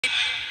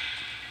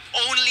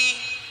only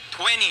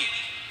 20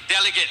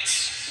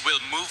 delegates will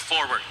move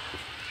forward.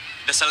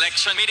 The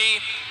selection committee,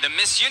 the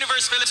Miss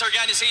Universe Philippines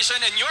organization,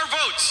 and your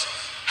votes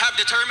have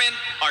determined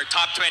our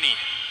top 20.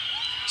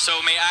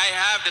 So may I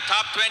have the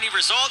top 20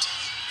 results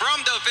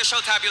from the official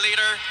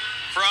tabulator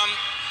from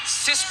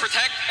CIS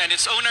Protect and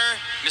its owner,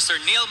 Mr.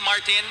 Neil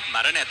Martin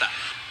Maraneta.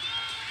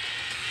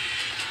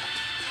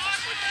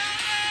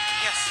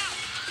 Yes.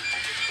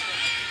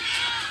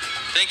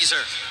 Thank you,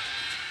 sir.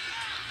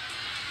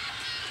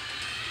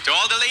 To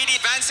all the ladies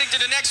advancing to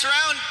the next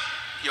round,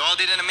 you all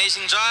did an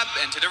amazing job,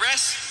 and to the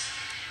rest,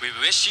 we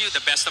wish you the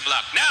best of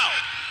luck. Now,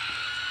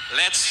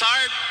 let's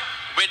start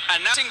with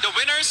announcing the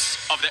winners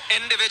of the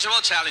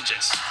individual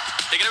challenges.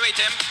 Take it away,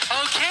 Tim.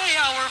 Okay,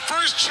 our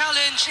first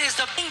challenge is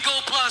the Bingo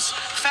Plus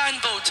fan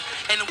vote,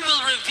 and we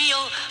will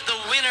reveal the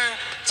winner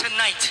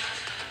tonight.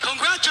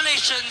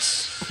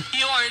 Congratulations,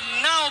 you are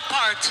now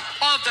part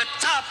of the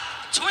top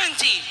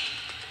 20.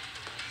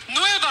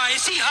 Nueva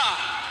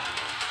Ecija.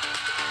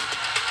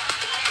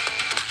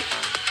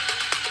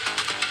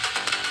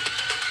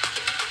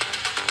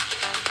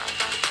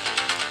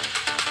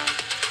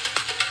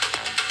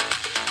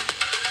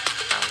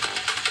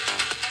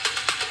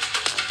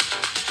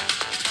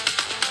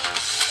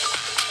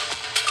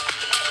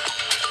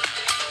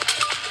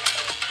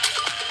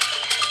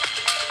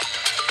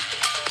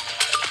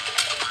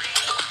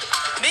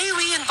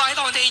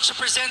 On stage to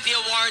present the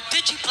award,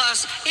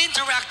 DigiPlus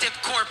Interactive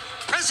Corp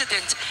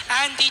President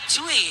Andy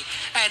Tui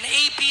and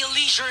AP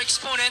Leisure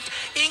Exponent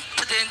Inc.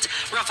 President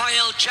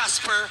Rafael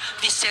Jasper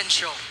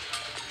Vicencio.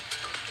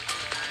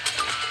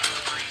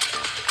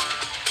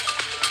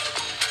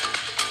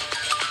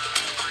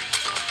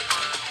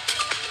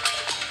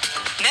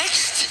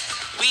 Next,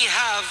 we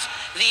have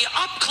the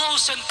Up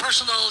Close and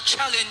Personal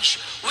Challenge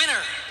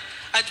winner.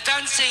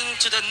 Advancing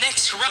to the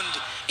next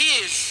round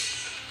is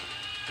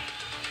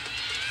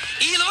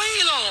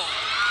Iloilo.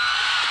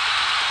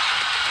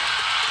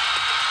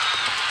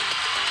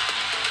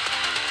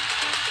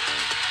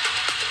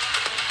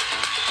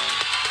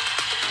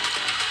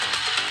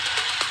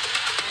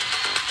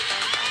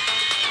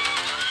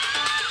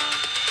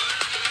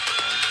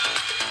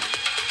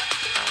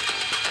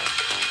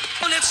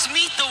 Let's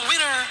meet the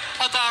winner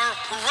of our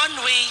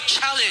Runway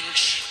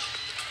Challenge.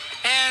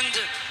 And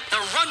the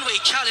Runway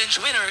Challenge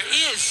winner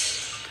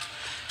is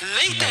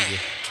Leyte.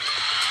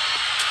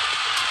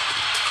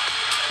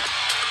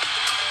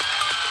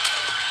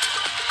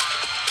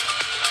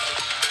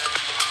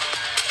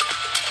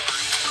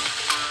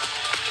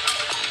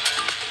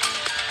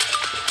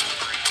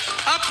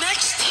 Up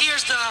next,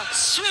 here's the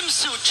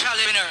Swimsuit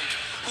Challenge winner,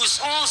 who's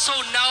also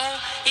now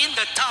in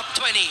the top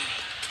 20.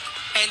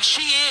 And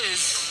she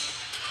is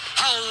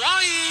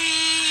Hawaii.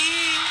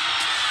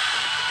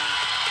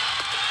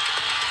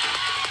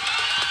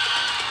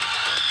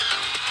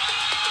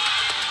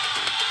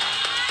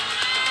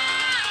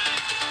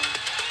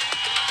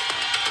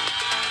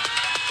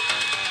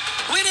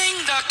 Winning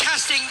the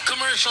Casting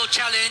Commercial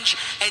Challenge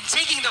and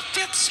taking the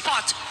 5th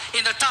spot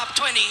in the top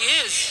 20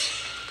 is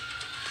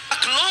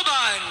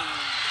Tacloban.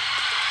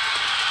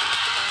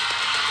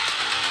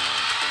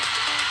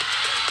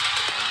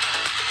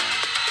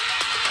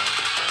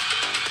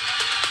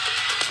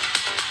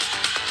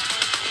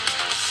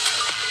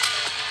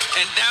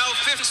 And now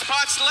 5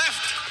 spots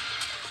left.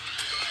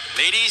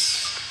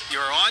 Ladies,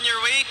 you're on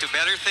your way to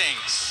better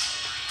things.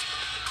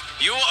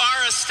 You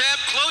are a step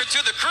closer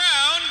to the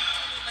crown.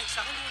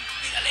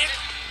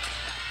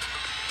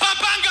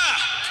 Pampanga!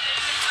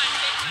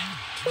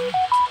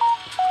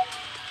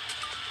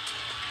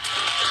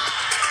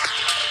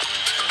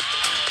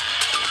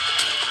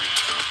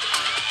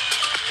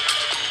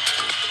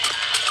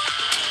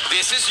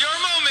 This is your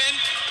moment.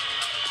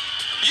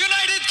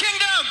 United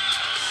Kingdom!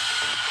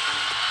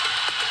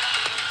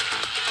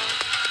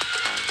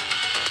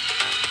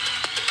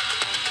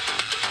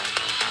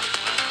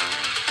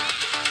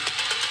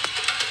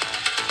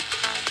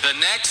 The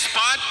next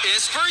spot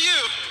is for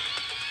you.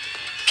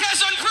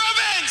 Quezon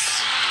Province!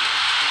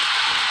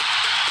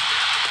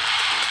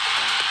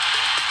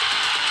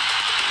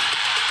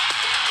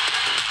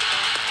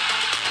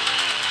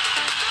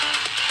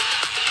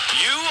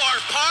 You are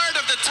part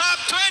of the top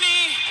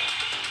 20.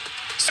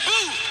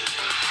 Cebu!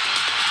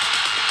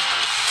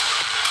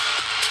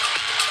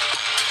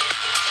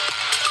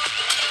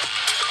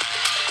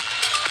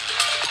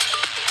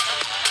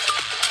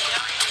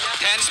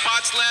 Ten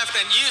spots left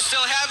and you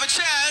still have a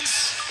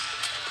chance.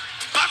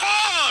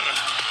 Bacoor!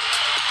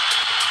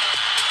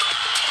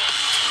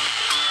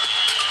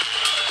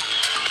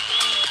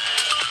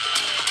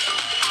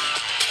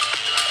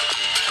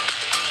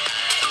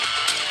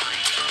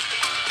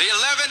 The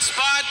 11th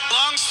spot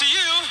belongs to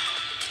you,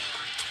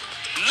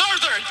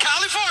 Northern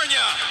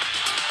California.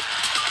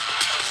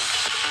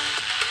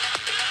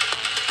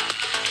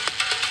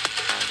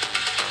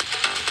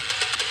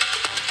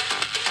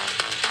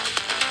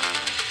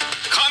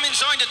 Come and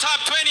join the top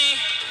 20,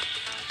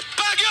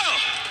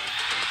 Baguio.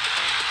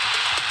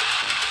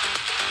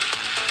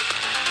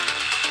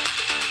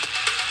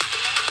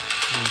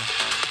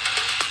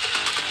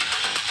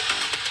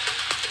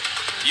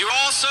 You're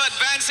also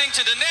advancing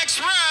to the next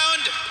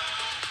round,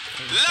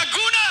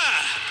 Laguna.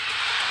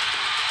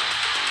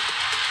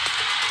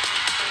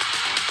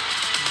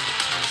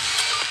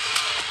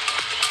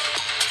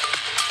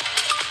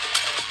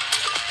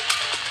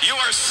 You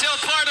are still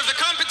part of the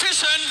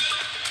competition,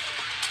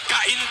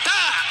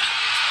 Cainta.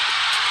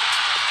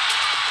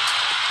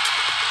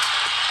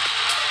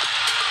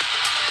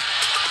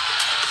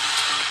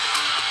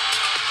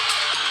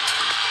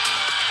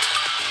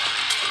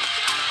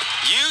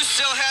 You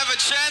still have a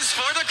chance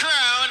for the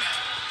crown,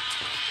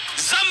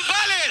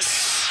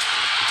 Zambales.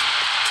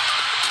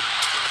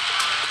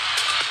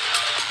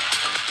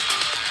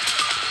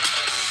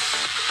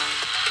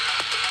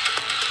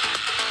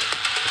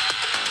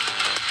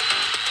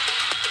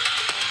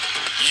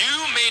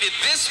 You made it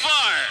this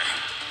far,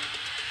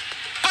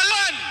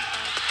 Balan.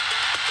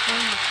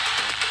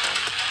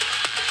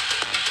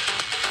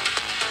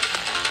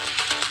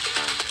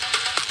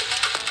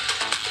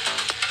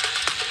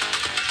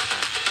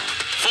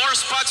 Four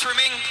spots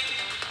remaining,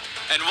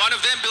 and one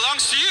of them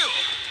belongs to you,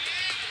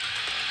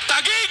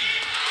 Taguig.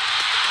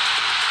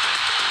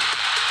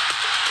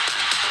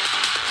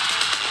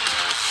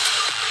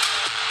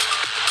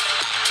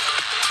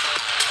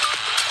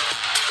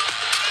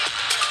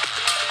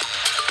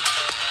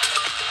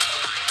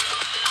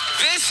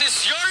 This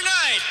is your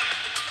night,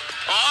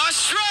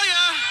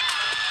 Australia.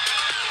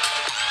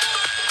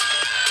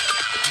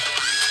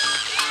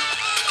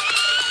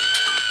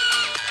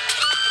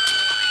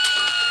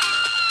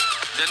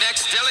 The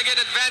next delegate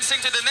advancing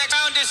to the next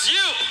round is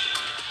you,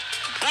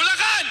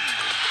 Bulacan.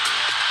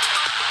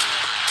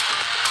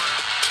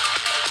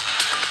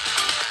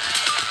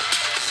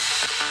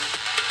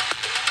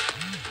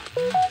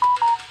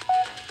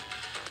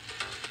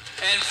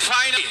 And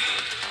finally,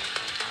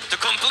 to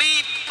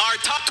complete our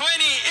top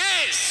 20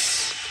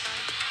 is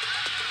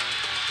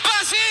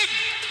Pasig.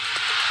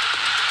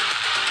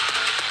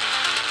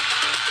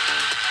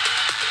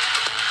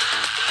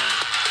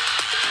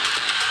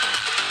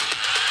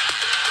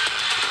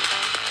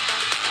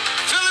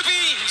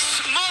 Philippines,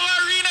 MOA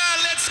Arena,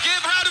 let's give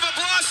a round of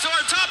applause to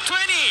our top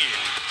 20.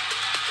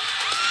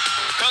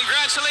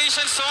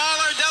 Congratulations to all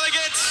our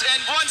delegates,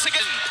 and once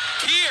again,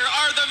 here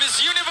are the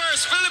Miss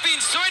Universe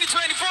Philippines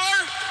 2024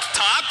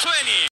 top 20.